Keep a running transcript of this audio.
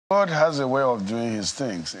God has a way of doing his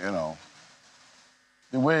things, you know.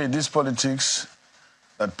 The way this politics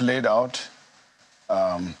that played out,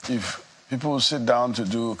 if people sit down to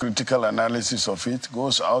do critical analysis of it,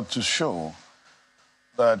 goes out to show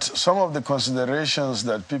that some of the considerations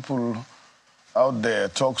that people out there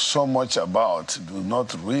talk so much about do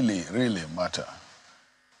not really matter.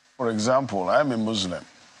 For example, I'm a Muslim.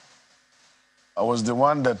 I was the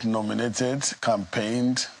one that nominated,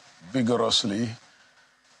 campaigned vigorously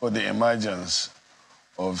for the emergence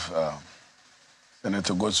of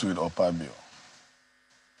Senator Godswill Akpabio.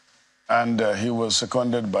 And he was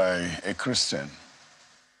seconded by a Christian.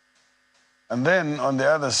 And then on the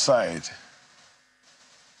other side,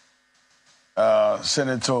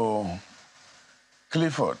 Senator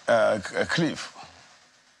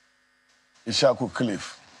Ishaku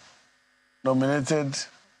Cliff, nominated,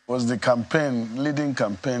 was the leading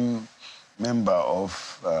campaign member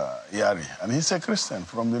of Yari. And he's a Christian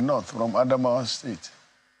from the north, from Adamawa State.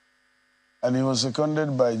 And he was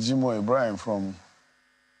seconded by Jimo Ibrahim from,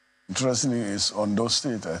 interestingly, is Ondo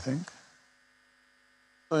State, I think.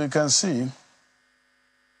 So you can see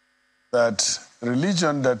that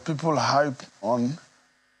religion that people hype on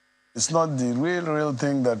is not the real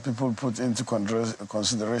thing that people put into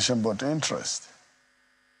consideration, but interest.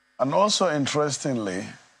 And also, interestingly,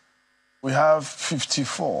 we have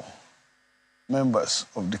 54 members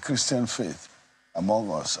of the Christian faith among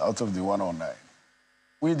us out of the 109.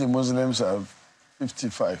 We, the Muslims, have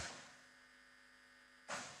 55.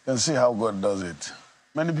 You can see how God does it.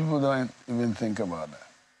 Many people don't even think about that.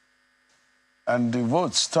 And the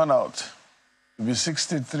votes turn out to be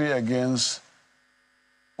 63 against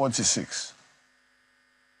 46.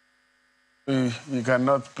 You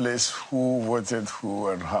cannot place who voted who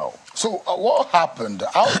and how. So what happened?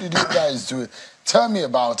 How did you guys do it? Tell me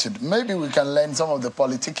about it. Maybe we can learn some of the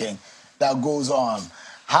politicking that goes on.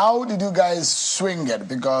 How did you guys swing it?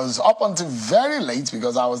 Because up until very late,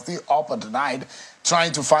 because I was still up at night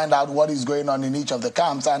trying to find out what is going on in each of the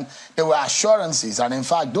camps, and there were assurances. And in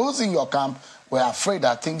fact, those in your camp were afraid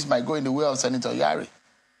that things might go in the way of Senator Yari.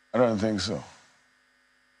 I don't think so.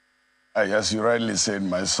 As you rightly said,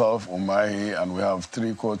 myself, Umahi, and we have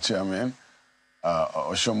 3 co-chairmen,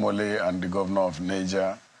 Oshomole and the governor of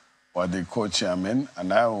Niger were the co-chairmen,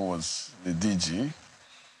 and I was the DG.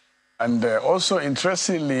 And also,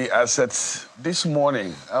 interestingly, as at this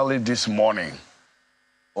morning, early this morning,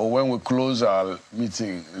 or when we close our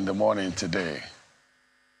meeting in the morning today,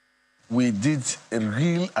 we did a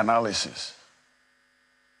real analysis.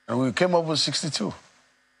 And we came up with 62.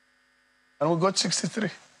 And we got 63.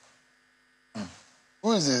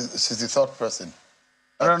 Who is the 63rd person?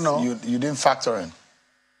 I don't know. You didn't factor in?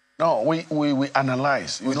 No, we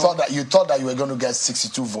analyzed. You thought that you were going to get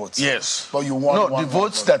 62 votes? Yes. But you won. No, the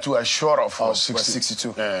votes that we were sure of was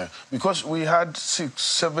 62. Because we had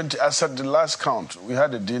 70, as at the last count, we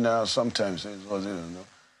had a dinner sometimes, it was, you know,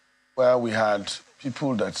 where we had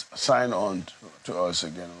people that signed on to us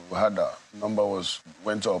again. We had a number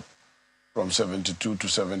went up from 72 to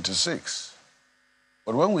 76.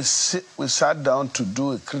 But when we sat down to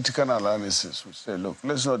do a critical analysis, we said, look,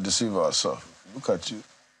 let's not deceive ourselves. Look at you.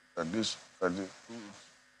 At this.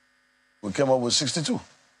 We came up with 62.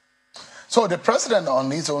 So the president on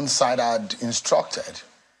his own side had instructed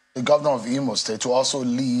the governor of Imo State to also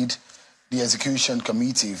lead the execution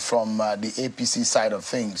committee from the APC side of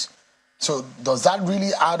things. So does that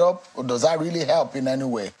really add up, or does that really help in any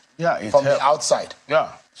way? Yeah, it from helped. The outside?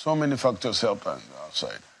 Yeah, so many factors help on the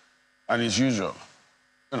outside. And it's usual.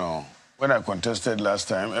 You know, when I contested last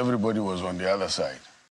time, everybody was on the other side.